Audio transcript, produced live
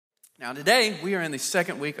Now today, we are in the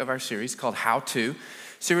second week of our series called How To,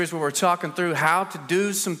 series where we're talking through how to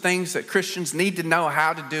do some things that Christians need to know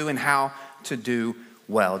how to do and how to do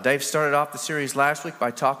well. Dave started off the series last week by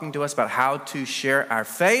talking to us about how to share our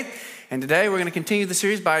faith. And today we're going to continue the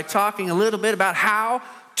series by talking a little bit about how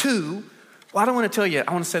to, well, I don't want to tell you,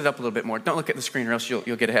 I want to set it up a little bit more. Don't look at the screen or else you'll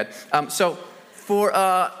get ahead. So for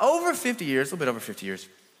over 50 years, a little bit over 50 years,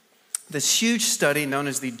 this huge study known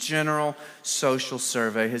as the General Social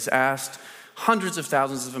Survey has asked hundreds of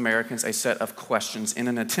thousands of Americans a set of questions in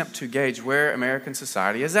an attempt to gauge where American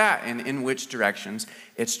society is at and in which directions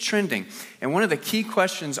it's trending. And one of the key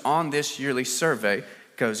questions on this yearly survey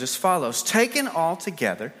goes as follows. Taken all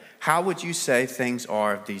together, how would you say things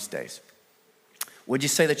are these days? Would you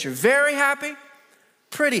say that you're very happy,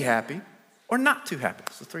 pretty happy, or not too happy?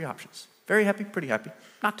 So three options. Very happy, pretty happy,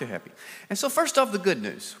 not too happy. And so first off, the good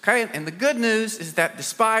news, okay? And the good news is that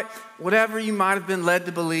despite whatever you might have been led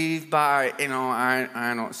to believe by, I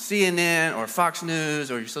don't know, CNN or Fox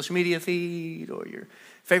News or your social media feed or your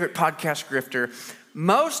favorite podcast grifter,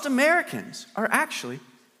 most Americans are actually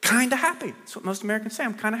kind of happy. That's what most Americans say,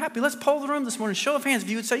 I'm kind of happy. Let's poll the room this morning. Show of hands if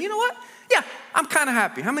you would say, you know what? Yeah, I'm kind of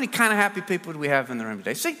happy. How many kind of happy people do we have in the room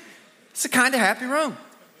today? See, it's a kind of happy room.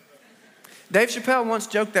 Dave Chappelle once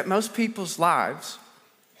joked that most people's lives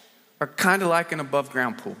are kind of like an above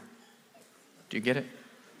ground pool. Do you get it?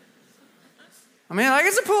 I mean, like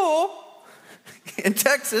it's a pool in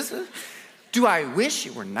Texas. Do I wish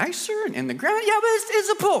it were nicer and in the ground? Yeah, but it's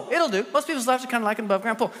a pool. It'll do. Most people's lives are kind of like an above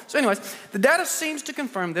ground pool. So anyways, the data seems to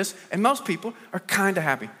confirm this, and most people are kind of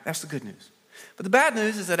happy. That's the good news. But the bad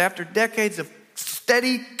news is that after decades of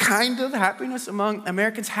steady kind of happiness among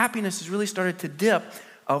Americans, happiness has really started to dip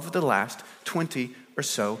over the last 20 or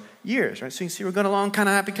so years, right? So you can see we're going along kind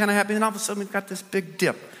of happy, and then all of a sudden we've got this big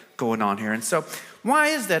dip going on here. And so why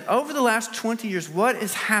is that? Over the last 20 years, what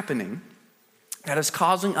is happening that is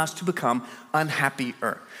causing us to become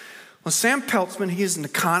unhappier? Well, Sam Peltzman, he is an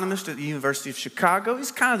economist at the University of Chicago.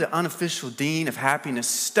 He's kind of the unofficial dean of happiness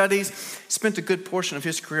studies. Spent a good portion of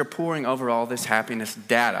his career poring over all this happiness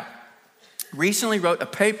data. Recently wrote a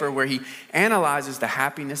paper where he analyzes the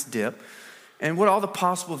happiness dip and what all the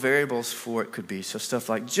possible variables for it could be. So stuff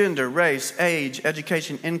like gender, race, age,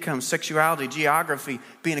 education, income, sexuality, geography,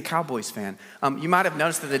 being a Cowboys fan. You might have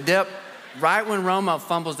noticed that the dip, right when Romo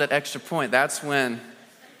fumbles that extra point, that's when.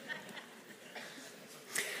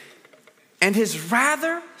 And his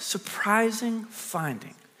rather surprising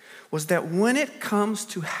finding was that when it comes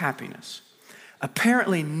to happiness,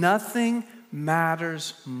 apparently nothing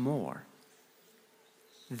matters more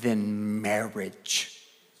than marriage.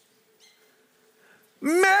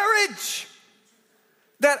 Marriage!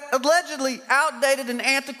 That allegedly outdated and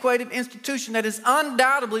antiquated institution that is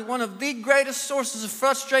undoubtedly one of the greatest sources of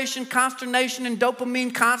frustration, consternation, and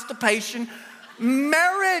dopamine constipation.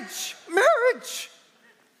 Marriage!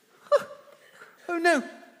 Who knew?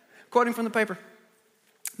 Quoting from the paper.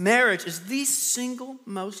 Marriage is the single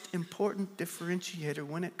most important differentiator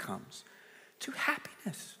when it comes to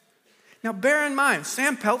happiness. Now, bear in mind,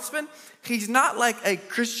 Sam Peltzman, he's not like a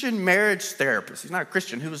Christian marriage therapist. He's not a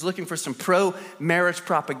Christian who was looking for some pro-marriage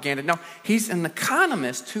propaganda. No, he's an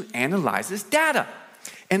economist who analyzes data.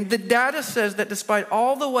 And the data says that despite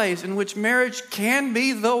all the ways in which marriage can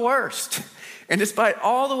be the worst, and despite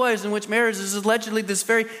all the ways in which marriage is allegedly this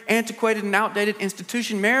very antiquated and outdated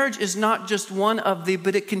institution, marriage is not just one of the,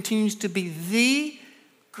 but it continues to be the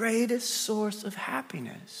greatest source of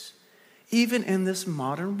happiness, even in this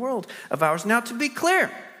modern world of ours. Now, to be clear,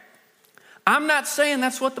 I'm not saying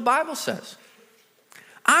that's what the Bible says.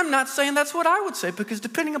 I'm not saying that's what I would say, because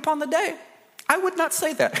depending upon the day, I would not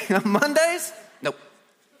say that. Mondays? Nope.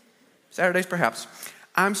 Saturdays, perhaps.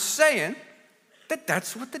 I'm saying that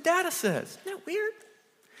that's what the data says. Isn't that weird?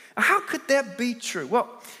 How could that be true? Well,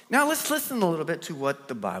 now let's listen a little bit to what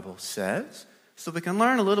the Bible says so we can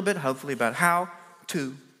learn a little bit, hopefully, about how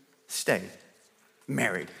to stay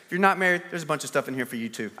married. If you're not married, there's a bunch of stuff in here for you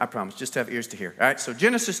too, I promise. Just have ears to hear. All right, so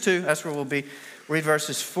Genesis 2, that's where we'll be. Read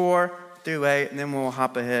verses 4 through 8, and then we'll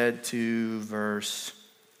hop ahead to verse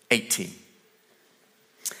 18.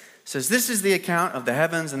 It says, "This is the account of the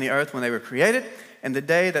heavens and the earth when they were created, and the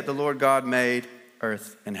day that the Lord God made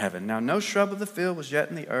earth and heaven. Now no shrub of the field was yet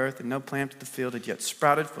in the earth, and no plant of the field had yet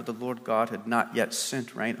sprouted, for the Lord God had not yet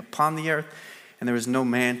sent rain upon the earth, and there was no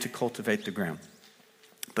man to cultivate the ground.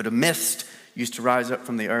 But a mist used to rise up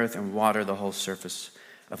from the earth and water the whole surface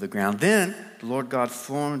of the ground. Then the Lord God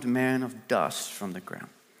formed man of dust from the ground,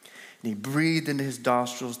 and he breathed into his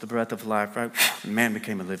nostrils the breath of life, right? And man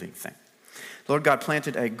became a living thing. The Lord God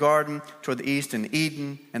planted a garden toward the east in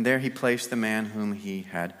Eden, and there he placed the man whom he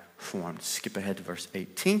had formed." Skip ahead to verse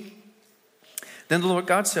 18. Then the Lord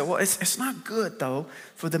God said, well, it's not good, though,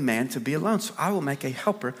 for the man to be alone, so I will make a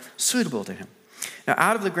helper suitable to him. Now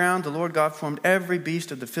out of the ground the Lord God formed every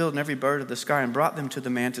beast of the field and every bird of the sky and brought them to the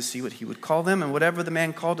man to see what he would call them. And whatever the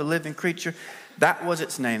man called a living creature, that was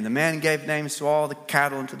its name. The man gave names to all the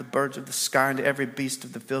cattle and to the birds of the sky and to every beast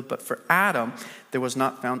of the field. But for Adam there was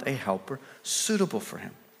not found a helper suitable for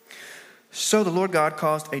him. So the Lord God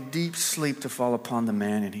caused a deep sleep to fall upon the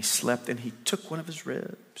man, and he slept, and he took one of his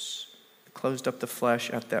ribs, closed up the flesh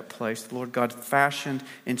at that place. The Lord God fashioned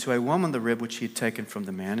into a woman the rib which he had taken from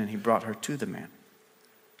the man, and he brought her to the man.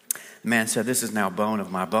 The man said, this is now bone of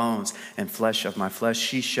my bones and flesh of my flesh.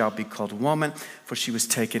 She shall be called woman, for she was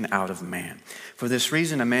taken out of man. For this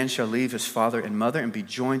reason a man shall leave his father and mother and be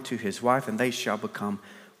joined to his wife, and they shall become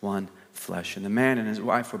one flesh. And the man and his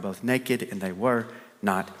wife were both naked, and they were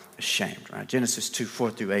not ashamed. Right? Genesis 2, 4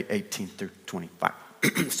 through 8, 18 through 25.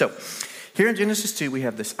 So here in Genesis 2, we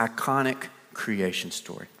have this iconic creation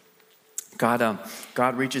story. God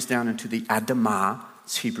reaches down into the Adamah,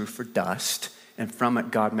 it's Hebrew for dust, and from it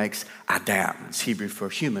God makes Adam, it's Hebrew for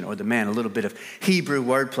human or the man. A little bit of Hebrew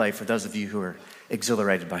wordplay for those of you who are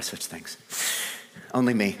exhilarated by such things.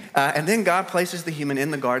 Only me. And then God places the human in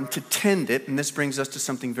the garden to tend it, and this brings us to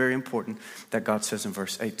something very important that God says in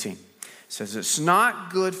verse 18. It says, it's not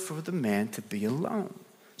good for the man to be alone,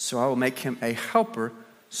 so I will make him a helper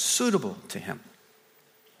suitable to him.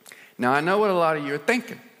 Now, I know what a lot of you are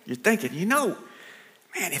thinking. You're thinking, man,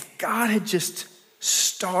 if God had just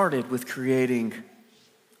started with creating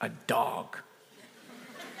a dog,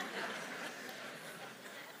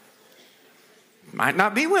 might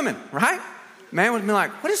not be women, right? Man would be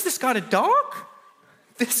like, what is this, got a dog?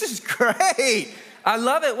 This is great. I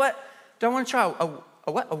love it. What? Do I want to try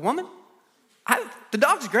a woman? The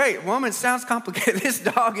dog's great. Woman sounds complicated. This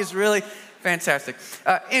dog is really fantastic.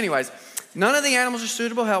 Anyways, none of the animals are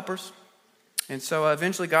suitable helpers. And so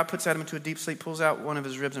eventually God puts Adam into a deep sleep, pulls out one of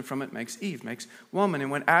his ribs, and from it makes Eve, makes woman. And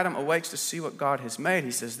when Adam awakes to see what God has made,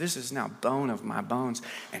 he says, this is now bone of my bones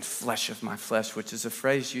and flesh of my flesh, which is a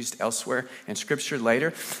phrase used elsewhere in Scripture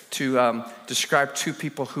later to describe two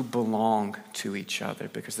people who belong to each other,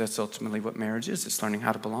 because that's ultimately what marriage is. It's learning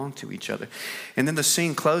how to belong to each other. And then the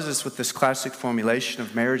scene closes with this classic formulation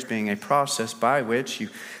of marriage being a process by which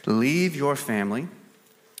you leave your family,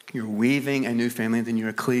 you're weaving a new family, and then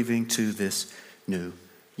you're cleaving to this new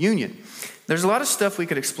union. There's a lot of stuff we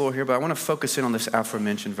could explore here, but I want to focus in on this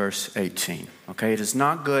aforementioned verse 18. Okay, it is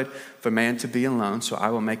not good for man to be alone, so I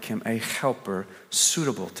will make him a helper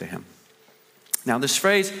suitable to him. Now, this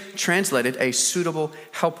phrase translated a suitable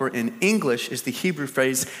helper in English is the Hebrew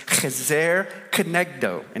phrase chazer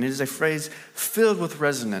kenegdo, and it is a phrase filled with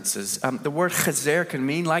resonances. The word chazer can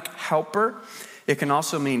mean like helper. It can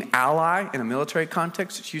also mean ally in a military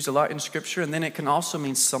context. It's used a lot in Scripture. And then it can also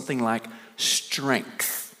mean something like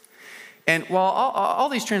strength. And while all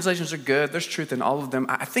these translations are good, there's truth in all of them,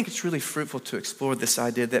 I think it's really fruitful to explore this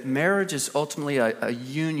idea that marriage is ultimately a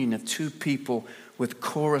union of two people with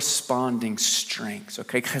corresponding strengths.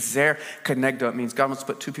 Okay, chazer kenegdo, it means God wants to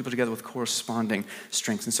put two people together with corresponding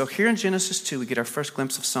strengths. And so here in Genesis 2, we get our first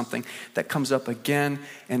glimpse of something that comes up again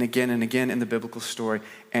and again and again in the biblical story.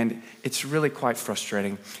 And it's really quite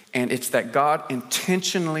frustrating. And it's that God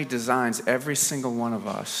intentionally designs every single one of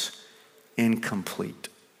us incomplete,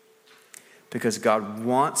 because God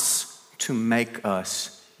wants to make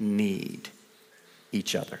us need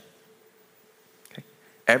each other.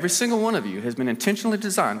 Every single one of you has been intentionally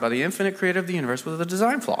designed by the infinite creator of the universe with a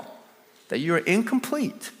design flaw, that you are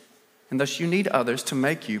incomplete, and thus you need others to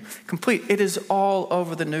make you complete. It is all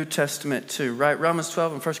over the New Testament too, right? Romans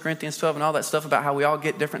 12 and 1 Corinthians 12 and all that stuff about how we all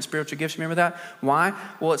get different spiritual gifts. Remember that? Why?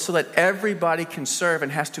 Well, it's so that everybody can serve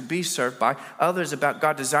and has to be served by others, about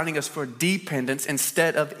God designing us for dependence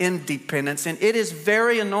instead of independence. And it is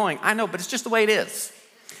very annoying. I know, but it's just the way it is.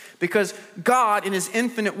 Because God, in his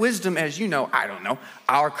infinite wisdom, as you know,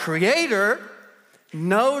 our creator,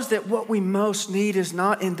 knows that what we most need is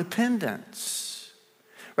not independence.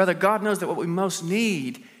 Rather, God knows that what we most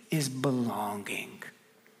need is belonging.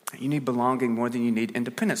 You need belonging more than you need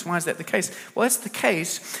independence. Why is that the case? Well, it's the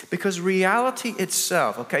case because reality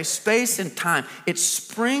itself, okay, space and time, it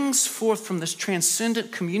springs forth from this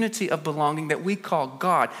transcendent community of belonging that we call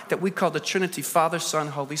God, that we call the Trinity, Father, Son,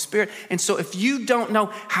 Holy Spirit. And so if you don't know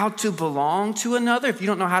how to belong to another, if you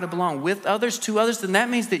don't know how to belong with others, to others, then that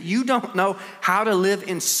means that you don't know how to live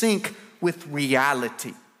in sync with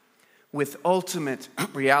reality, with ultimate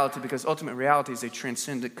reality, because ultimate reality is a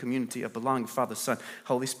transcendent community of belonging, Father, Son,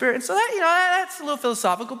 Holy Spirit. And so that, that's a little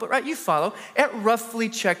philosophical, but right, you follow. It roughly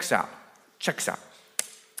checks out.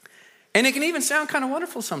 And it can even sound kind of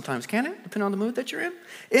wonderful sometimes, can't it? Depending on the mood that you're in.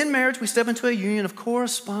 In marriage, we step into a union of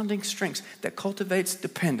corresponding strengths that cultivates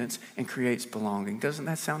dependence and creates belonging. Doesn't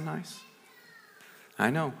that sound nice? I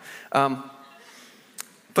know.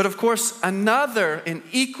 But of course, another and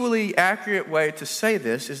equally accurate way to say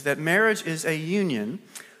this is that marriage is a union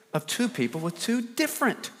of two people with two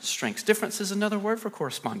different strengths. Difference is another word for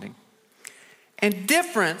corresponding. And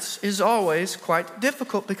difference is always quite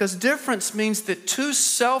difficult because difference means that two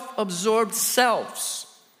self-absorbed selves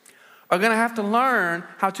are going to have to learn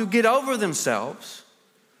how to get over themselves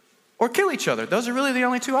or kill each other. Those are really the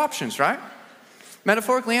only two options, right?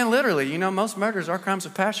 Metaphorically and literally, most murders are crimes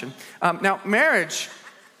of passion. Now, marriage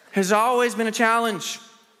has always been a challenge.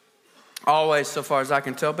 Always, so far as I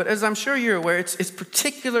can tell. But as I'm sure you're aware, it's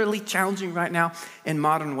particularly challenging right now in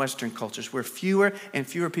modern Western cultures where fewer and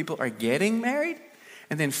fewer people are getting married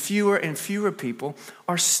and then fewer and fewer people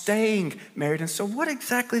are staying married. And so what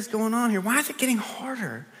exactly is going on here? Why is it getting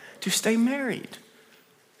harder to stay married?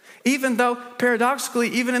 Even though, paradoxically,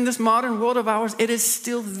 even in this modern world of ours, it is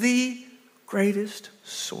still the greatest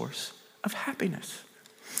source of happiness.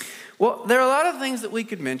 Well, there are a lot of things that we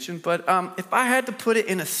could mention, but if I had to put it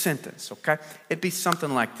in a sentence, okay, it'd be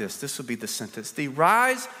something like this. This would be the sentence. The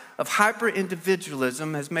rise of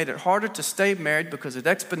hyper-individualism has made it harder to stay married because it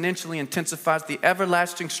exponentially intensifies the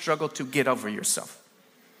everlasting struggle to get over yourself.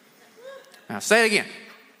 Now, say it again.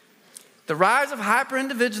 The rise of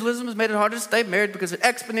hyper-individualism has made it harder to stay married because it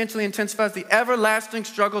exponentially intensifies the everlasting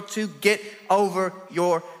struggle to get over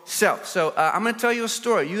yourself. So I'm going to tell you a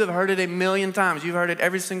story. You have heard it a million times. You've heard it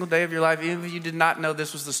every single day of your life. Even if you did not know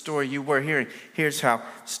this was the story you were hearing, here's how the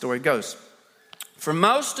story goes. For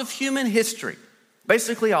most of human history,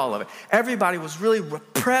 basically all of it, everybody was really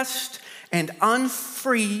repressed and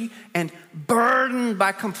unfree and burdened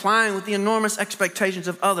by complying with the enormous expectations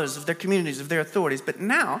of others, of their communities, of their authorities. But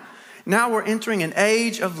now we're entering an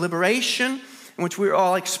age of liberation in which we're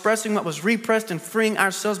all expressing what was repressed and freeing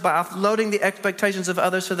ourselves by offloading the expectations of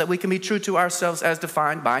others so that we can be true to ourselves as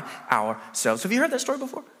defined by ourselves. Have you heard that story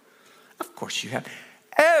before? Of course you have.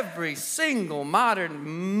 Every single modern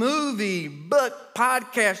movie, book,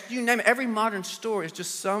 podcast, you name it, every modern story is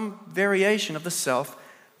just some variation of the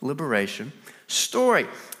self-liberation story.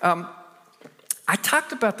 I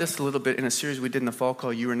talked about this a little bit in a series we did in the fall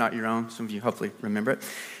called You Are Not Your Own. Some of you hopefully remember it.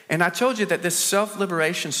 And I told you that this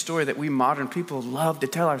self-liberation story that we modern people love to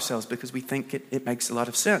tell ourselves because we think it makes a lot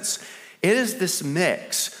of sense. It is this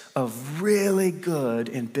mix of really good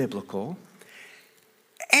and biblical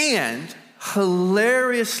and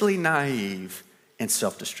hilariously naive and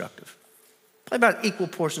self-destructive. About equal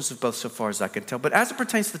portions of both so far as I can tell. But as it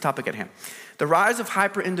pertains to the topic at hand, the rise of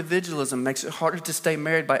hyper-individualism makes it harder to stay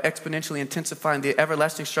married by exponentially intensifying the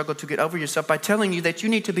everlasting struggle to get over yourself by telling you that you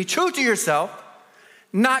need to be true to yourself,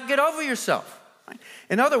 not get over yourself. Right?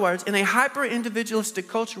 In other words, in a hyper-individualistic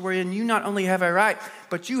culture wherein you not only have a right,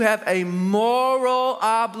 but you have a moral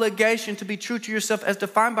obligation to be true to yourself as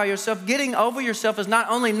defined by yourself, getting over yourself is not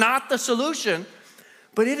only not the solution,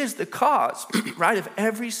 but it is the cause, right, of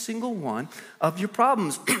every single one of your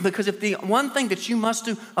problems. Because if the one thing that you must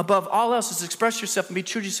do above all else is express yourself and be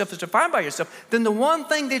true to yourself as defined by yourself, then the one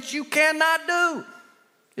thing that you cannot do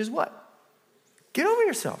is what? Get over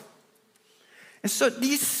yourself. And so do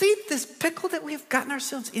you see this pickle that we have gotten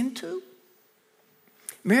ourselves into?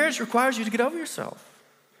 Marriage requires you to get over yourself.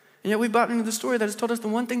 And yet we've bought into the story that has told us the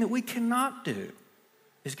one thing that we cannot do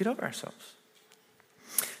is get over ourselves.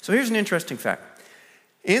 So here's an interesting fact.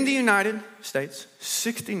 In the United States,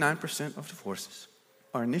 69% of divorces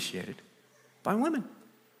are initiated by women.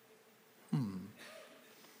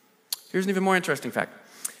 Here's an even more interesting fact.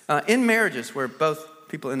 In marriages where both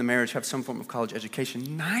people in the marriage have some form of college education,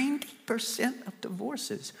 90% of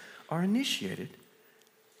divorces are initiated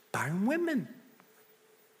by women.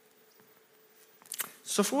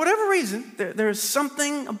 So for whatever reason, there's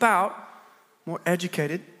something about more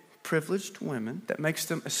educated, privileged women that makes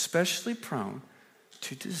them especially prone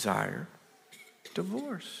to desire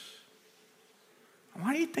divorce.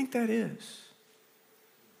 Why do you think that is?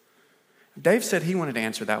 Dave said he wanted to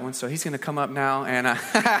answer that one, so he's going to come up now. And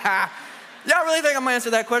y'all really think I'm going to answer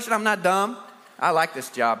that question? I'm not dumb. I like this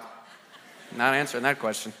job. I'm not answering that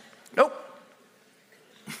question. Nope.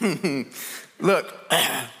 Look,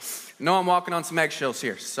 no, I'm walking on some eggshells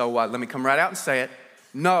here. So let me come right out and say it.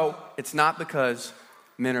 No, it's not because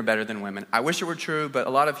men are better than women. I wish it were true, but a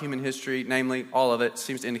lot of human history, namely all of it,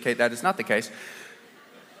 seems to indicate that is not the case.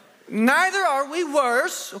 Neither are we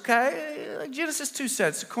worse, okay? Like Genesis 2 said,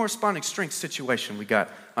 it's a corresponding strength situation we got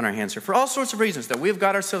on our hands here. For all sorts of reasons that we have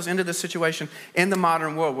got ourselves into this situation in the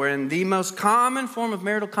modern world, wherein the most common form of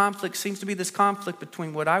marital conflict seems to be this conflict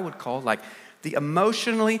between what I would call like the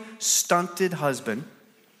emotionally stunted husband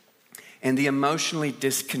and the emotionally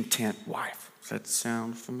discontent wife. Does that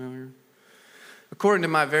sound familiar? According to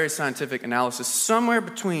my very scientific analysis, somewhere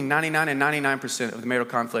between 99 and 99% of the marital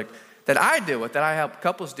conflict that I deal with, that I help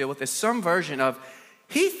couples deal with, is some version of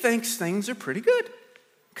he thinks things are pretty good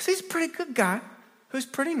because he's a pretty good guy who's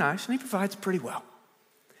pretty nice and he provides pretty well.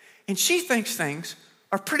 And she thinks things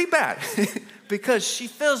are pretty bad because she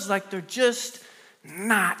feels like they're just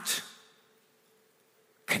not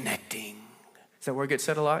connecting. Is that word gets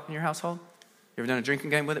said a lot in your household? You ever done a drinking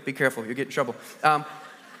game with it? Be careful, you'll get in trouble. And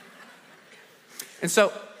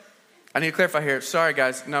so, I need to clarify here. Sorry,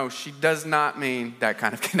 guys. No, she does not mean that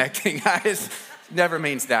kind of connecting, guys. Never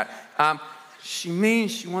means that. She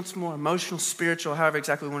means she wants more emotional, spiritual, however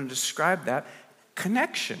exactly we want to describe that,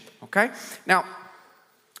 connection, okay? Now,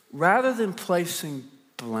 rather than placing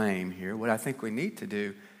blame here, what I think we need to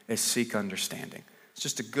do is seek understanding. It's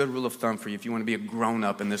just a good rule of thumb for you if you want to be a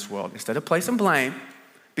grown-up in this world. Instead of placing blame,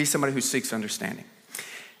 be somebody who seeks understanding.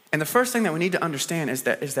 And the first thing that we need to understand is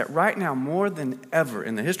that right now, more than ever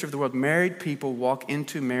in the history of the world, married people walk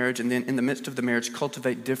into marriage and then in the midst of the marriage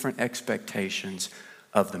cultivate different expectations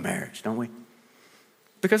of the marriage, don't we?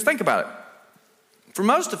 Because think about it. For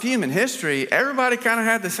most of human history, everybody kind of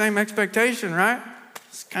had the same expectation, right?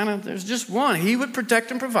 There's just one. He would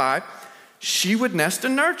protect and provide. She would nest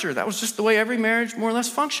and nurture. That was just the way every marriage more or less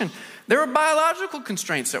functioned. There were biological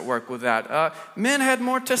constraints at work with that. Men had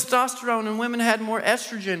more testosterone and women had more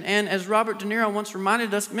estrogen. And as Robert De Niro once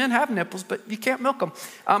reminded us, men have nipples, but you can't milk them.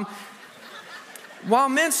 While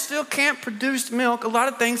men still can't produce milk, a lot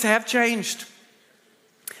of things have changed.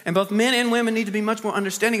 And both men and women need to be much more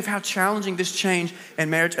understanding of how challenging this change in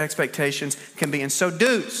marriage expectations can be. And so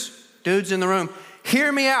dudes in the room,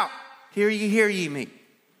 hear me out. Hear ye me.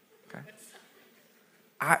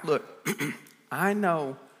 Look, I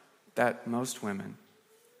know that most women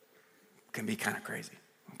can be kind of crazy,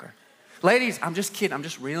 okay? Ladies, I'm just kidding. I'm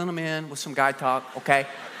just reeling them in with some guy talk, okay?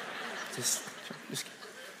 Just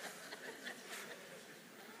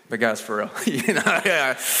but guys, for real,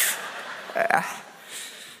 yeah. I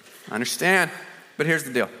understand, but here's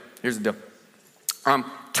the deal.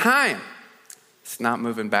 Time, it's not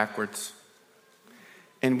moving backwards.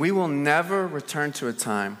 And we will never return to a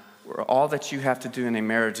time where all that you have to do in a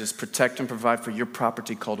marriage is protect and provide for your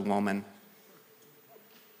property called woman.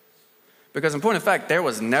 Because in point of fact, there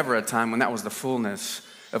was never a time when that was the fullness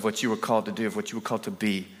of what you were called to do, of what you were called to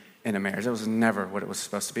be in a marriage. That was never what it was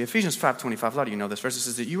supposed to be. Ephesians 5:25, a lot of you know this verse. It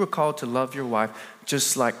says that you were called to love your wife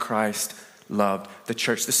just like Christ loved the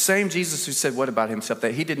church. The same Jesus who said what about himself?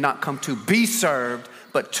 That he did not come to be served,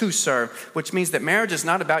 but to serve, which means that marriage is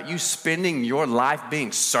not about you spending your life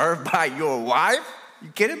being served by your wife. You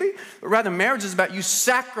kidding me? But rather, marriage is about you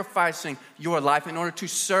sacrificing your life in order to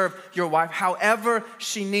serve your wife however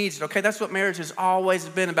she needs it, okay? That's what marriage has always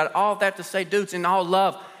been about. All that to say, dudes, in all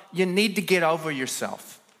love, you need to get over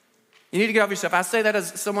yourself. You need to get over yourself. I say that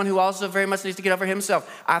as someone who also very much needs to get over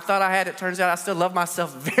himself. I thought I had it. Turns out I still love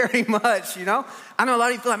myself very much, you know? I know a lot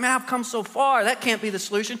of you feel like, man, I've come so far. That can't be the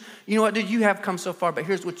solution. You know what, dude? You have come so far, but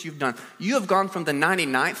here's what you've done. You have gone from the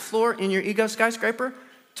 99th floor in your ego skyscraper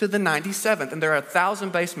to the 97th, and there are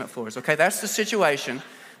 1,000 basement floors, okay? That's the situation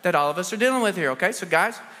that all of us are dealing with here, okay? So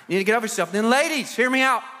guys, you need to get over yourself. Then ladies, hear me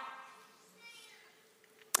out.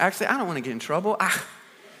 Actually, I don't want to get in trouble.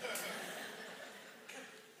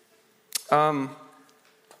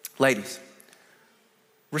 Ladies,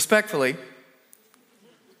 respectfully,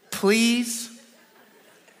 please,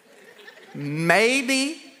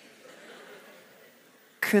 maybe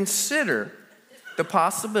consider the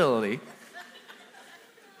possibility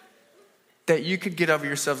that you could get over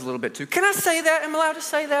yourselves a little bit too. Can I say that? Am I allowed to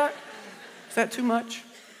say that? Is that too much?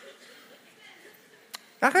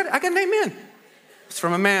 I got an amen. It's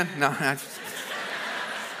from a man. No.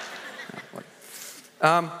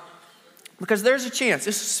 Because there's a chance,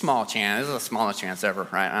 this is a small chance, this is the smallest chance ever,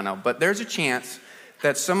 right? I know, but there's a chance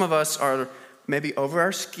that some of us are maybe over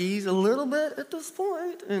our skis a little bit at this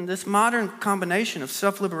point. And this modern combination of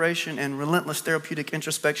self-liberation and relentless therapeutic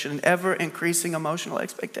introspection and ever-increasing emotional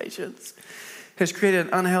expectations has created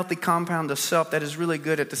an unhealthy compound of self that is really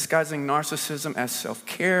good at disguising narcissism as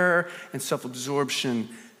self-care and self-absorption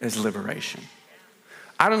as liberation.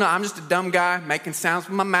 I don't know, I'm just a dumb guy making sounds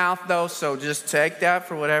with my mouth though, so just take that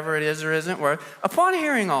for whatever it is or isn't worth. Upon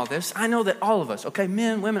hearing all this, I know that all of us, okay,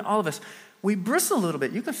 men, women, all of us, we bristle a little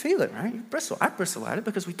bit. You can feel it, right? You bristle. I bristle at it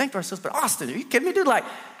because we think to ourselves, but Austin, are you kidding me, dude? Like,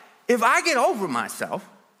 if I get over myself,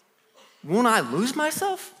 won't I lose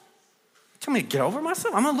myself? Tell me to get over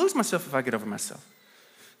myself? I'm going to lose myself if I get over myself.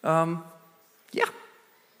 Yeah.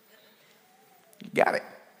 You got it.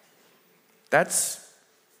 That's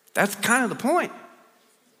kind of the point.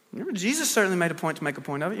 Remember, Jesus certainly made a point to make a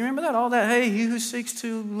point of it. You remember that? All that, hey, he who seeks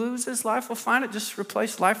to lose his life will find it. Just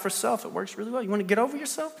replace life for self. It works really well. You want to get over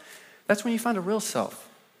yourself? That's when you find a real self,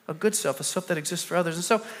 a good self, a self that exists for others. And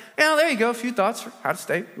so, there you go, a few thoughts for how to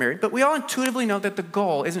stay married. But we all intuitively know that the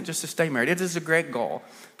goal isn't just to stay married. It is a great goal,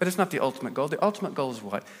 but it's not the ultimate goal. The ultimate goal is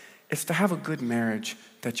what? It's to have a good marriage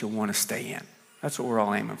that you'll want to stay in. That's what we're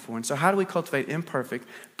all aiming for. And so how do we cultivate imperfect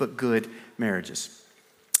but good marriages?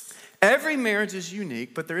 Every marriage is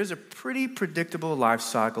unique, but there is a pretty predictable life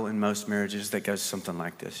cycle in most marriages that goes something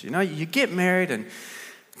like this. You get married and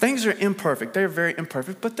things are imperfect. They're very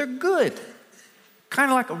imperfect, but they're good. Kind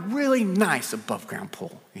of like a really nice above ground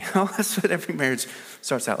pool. That's what every marriage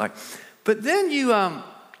starts out like. But then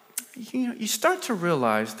you start to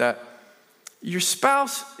realize that your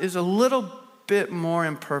spouse is a little bit more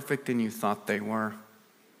imperfect than you thought they were.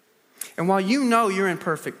 And while you know you're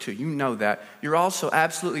imperfect too, you know that, you're also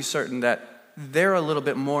absolutely certain that they're a little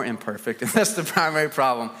bit more imperfect, and that's the primary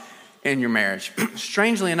problem in your marriage.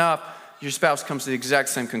 Strangely enough, your spouse comes to the exact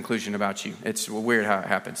same conclusion about you. It's weird how it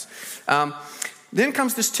happens. Then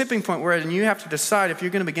comes this tipping point where you have to decide if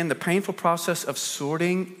you're going to begin the painful process of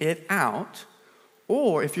sorting it out,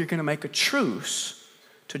 or if you're going to make a truce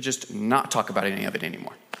to just not talk about any of it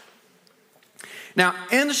anymore. Now,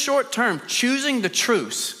 in the short term, choosing the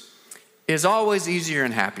truce is always easier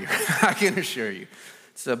and happier, I can assure you.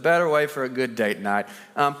 It's a better way for a good date night.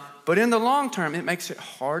 But in the long term, it makes it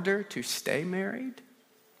harder to stay married,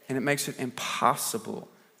 and it makes it impossible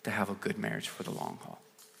to have a good marriage for the long haul.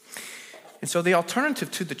 And so the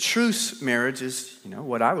alternative to the truce marriage is,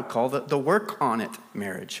 what I would call the work on it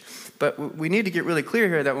marriage. But we need to get really clear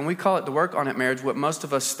here that when we call it the work on it marriage, what most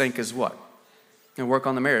of us think is what? Work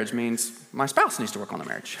on the marriage means my spouse needs to work on the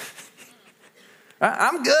marriage.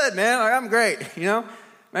 I'm good, man. I'm great, Maybe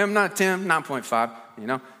I'm not a 10,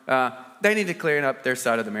 9.5, They need to clear up their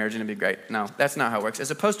side of the marriage and it'd be great. No, that's not how it works.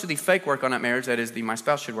 As opposed to the fake work on it marriage, that is the my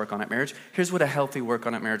spouse should work on it marriage, here's what a healthy work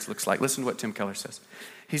on it marriage looks like. Listen to what Tim Keller says.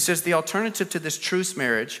 He says the alternative to this truce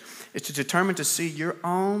marriage is to determine to see your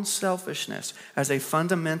own selfishness as a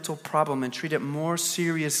fundamental problem and treat it more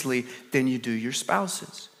seriously than you do your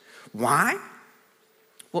spouse's. Why?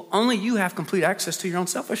 Well, only you have complete access to your own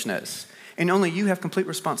selfishness. And only you have complete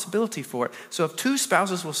responsibility for it. So if two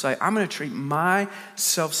spouses will say, I'm going to treat my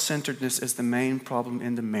self-centeredness as the main problem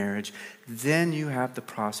in the marriage, then you have the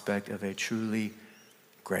prospect of a truly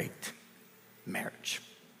great marriage.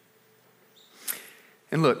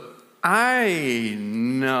 And look, I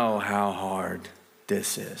know how hard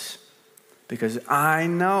this is, because I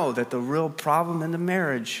know that the real problem in the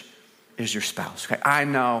marriage is your spouse. Okay? I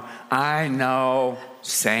know,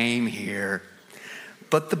 same here.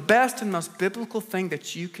 But the best and most biblical thing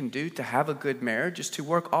that you can do to have a good marriage is to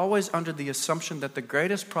work always under the assumption that the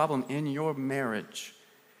greatest problem in your marriage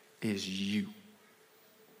is you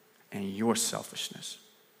and your selfishness.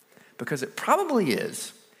 Because it probably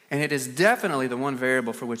is, and it is definitely the one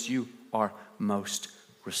variable for which you are most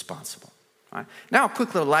responsible. All right? Now a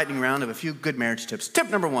quick little lightning round of a few good marriage tips. Tip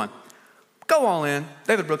number 1. Go all in.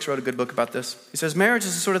 David Brooks wrote a good book about this. He says, marriage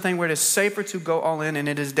is the sort of thing where it is safer to go all in and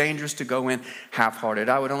it is dangerous to go in half-hearted.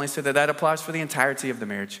 I would only say that applies for the entirety of the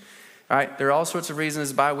marriage. All right? There are all sorts of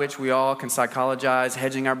reasons by which we all can psychologize,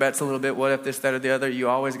 hedging our bets a little bit. What if this, that, or the other? You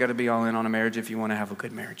always got to be all in on a marriage if you want to have a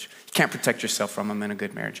good marriage. You can't protect yourself from them in a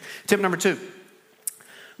good marriage. Tip number 2.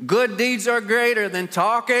 Good deeds are greater than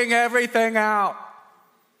talking everything out.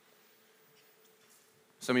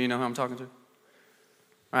 Some of you know who I'm talking to?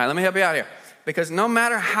 All right, let me help you out here. Because no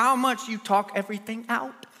matter how much you talk everything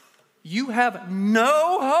out, you have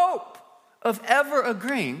no hope of ever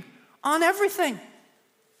agreeing on everything.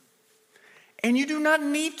 And you do not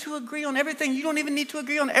need to agree on everything. You don't even need to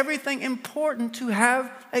agree on everything important to have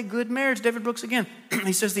a good marriage. David Brooks again,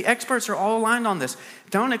 he says the experts are all aligned on this.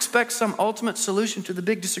 Don't expect some ultimate solution to the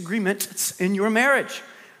big disagreements in your marriage.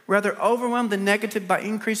 Rather, overwhelm the negative by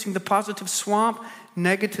increasing the positive. Swamp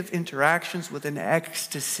negative interactions with an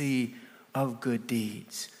ecstasy of good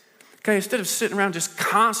deeds. Okay, instead of sitting around just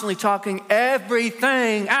constantly talking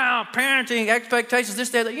everything out, parenting, expectations, this,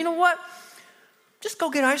 that, you know what? Just go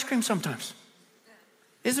get ice cream sometimes.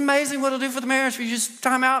 It's amazing what it'll do for the marriage if you just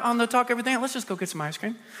time out on the talk everything out. Let's just go get some ice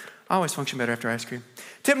cream. I always function better after ice cream.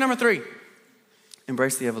 Tip number 3,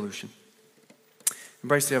 embrace the evolution.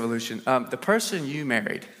 Embrace the evolution. The person you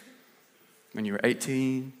married when you were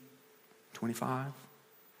 18, 25,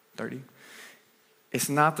 30. It's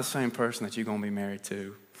not the same person that you're going to be married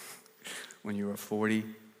to when you were 40,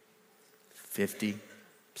 50,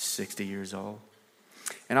 60 years old.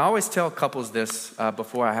 And I always tell couples this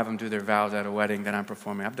before I have them do their vows at a wedding that I'm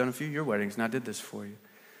performing. I've done a few of your weddings, and I did this for you.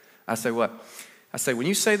 I say what? I say, when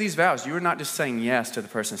you say these vows, you are not just saying yes to the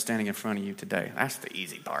person standing in front of you today. That's the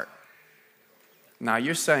easy part. Now,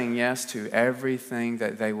 you're saying yes to everything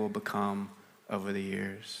that they will become over the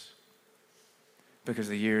years, because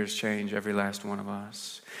the years change every last one of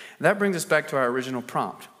us. And that brings us back to our original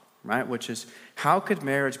prompt, right? Which is, how could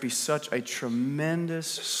marriage be such a tremendous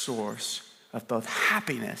source of both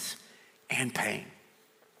happiness and pain?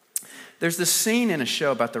 There's this scene in a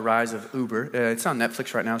show about the rise of Uber. It's on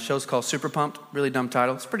Netflix right now. The show's called Super Pumped. Really dumb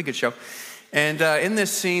title. It's a pretty good show. And in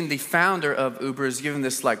this scene, the founder of Uber is giving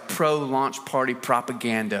this like pro-launch party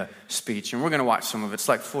propaganda speech. And we're going to watch some of it. It's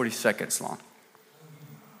like 40 seconds long.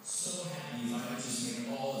 So happy if I could just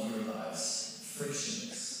make all of your lives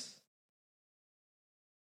frictionless.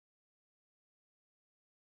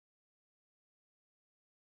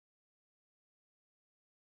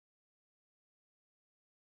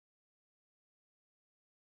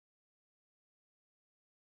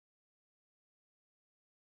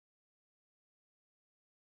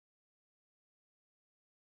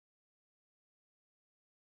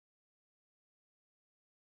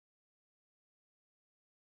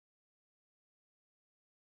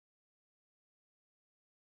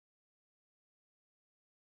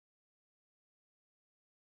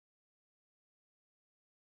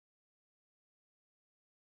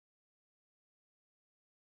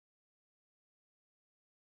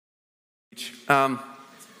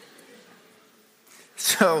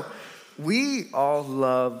 So we all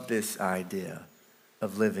love this idea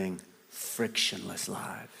of living frictionless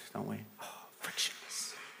lives, don't we? Oh,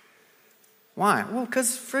 frictionless. Why? Well,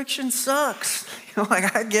 because friction sucks.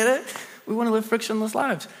 Like, I get it. We want to live frictionless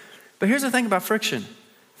lives. But here's the thing about friction.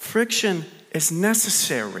 Friction is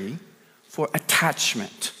necessary for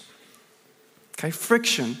attachment. Okay,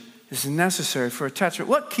 friction is necessary for attachment.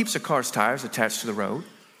 What keeps a car's tires attached to the road?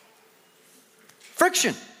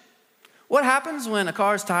 Friction. What happens when a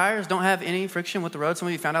car's tires don't have any friction with the road? Some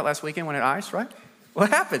of you found out last weekend when it iced, right? What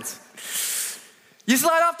happens? You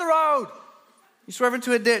slide off the road. You swerve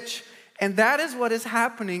into a ditch. And that is what is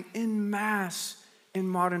happening en masse in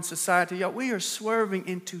modern society. Y'all, we are swerving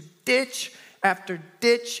into ditch after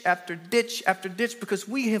ditch after ditch after ditch because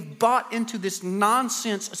we have bought into this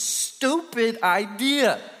nonsense, stupid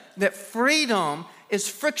idea that freedom is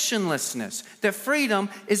frictionlessness, that freedom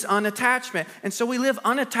is unattachment. And so we live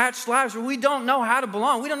unattached lives where we don't know how to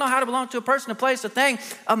belong. We don't know how to belong to a person, a place, a thing,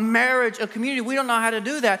 a marriage, a community. We don't know how to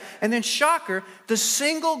do that. And then shocker, the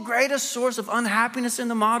single greatest source of unhappiness in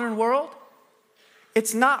the modern world,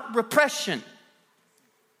 it's not repression.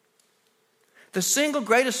 The single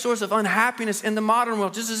greatest source of unhappiness in the modern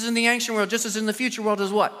world, just as in the ancient world, just as in the future world,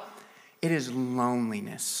 is what? It is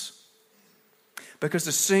loneliness. Because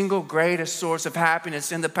the single greatest source of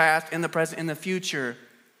happiness in the past, in the present, in the future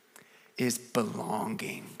is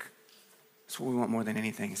belonging. That's what we want more than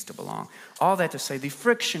anything, is to belong. All that to say, the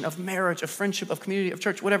friction of marriage, of friendship, of community, of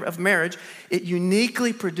church, whatever, of marriage, it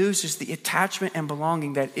uniquely produces the attachment and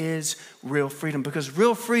belonging that is real freedom. Because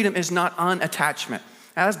real freedom is not unattachment.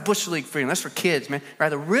 Now, that's Bush League freedom. That's for kids, man.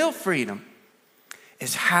 Rather, real freedom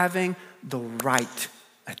is having the right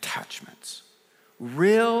attachments.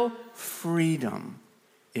 Real freedom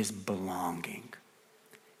is belonging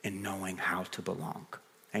and knowing how to belong.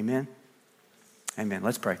 Amen? Amen.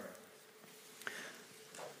 Let's pray.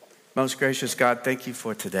 Most gracious God, thank you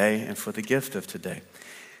for today and for the gift of today.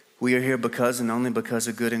 We are here because and only because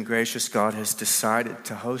a good and gracious God has decided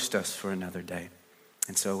to host us for another day.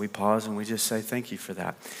 And so we pause and we just say thank you for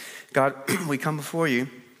that. God, we come before you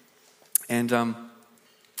and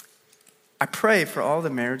I pray for all the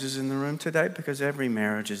marriages in the room today because every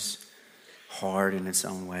marriage is hard in its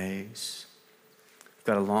own ways. We've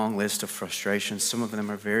got a long list of frustrations. Some of them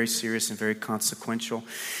are very serious and very consequential.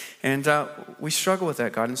 And we struggle with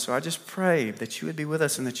that, God. And so I just pray that you would be with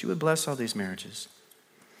us and that you would bless all these marriages.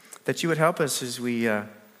 That you would help us as we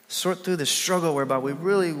sort through the struggle whereby we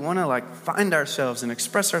really want to find ourselves and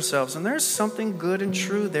express ourselves. And there's something good and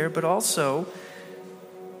true there, but also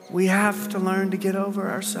we have to learn to get over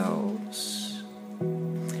ourselves.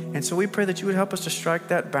 And so we pray that you would help us to strike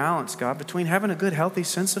that balance, God, between having a good, healthy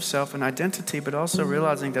sense of self and identity, but also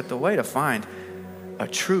realizing that the way to find a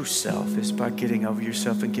true self is by getting over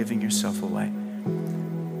yourself and giving yourself away.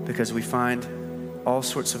 Because we find all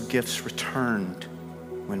sorts of gifts returned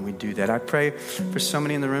when we do that. I pray for so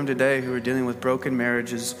many in the room today who are dealing with broken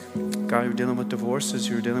marriages, God, who are dealing with divorces,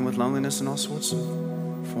 who are dealing with loneliness in all sorts of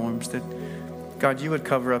forms, that, God, you would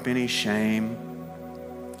cover up any shame,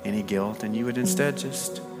 any guilt, and you would instead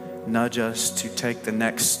just nudge us to take the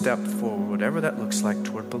next step forward, whatever that looks like,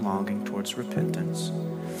 toward belonging, towards repentance.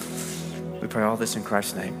 We pray all this in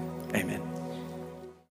Christ's name. Amen.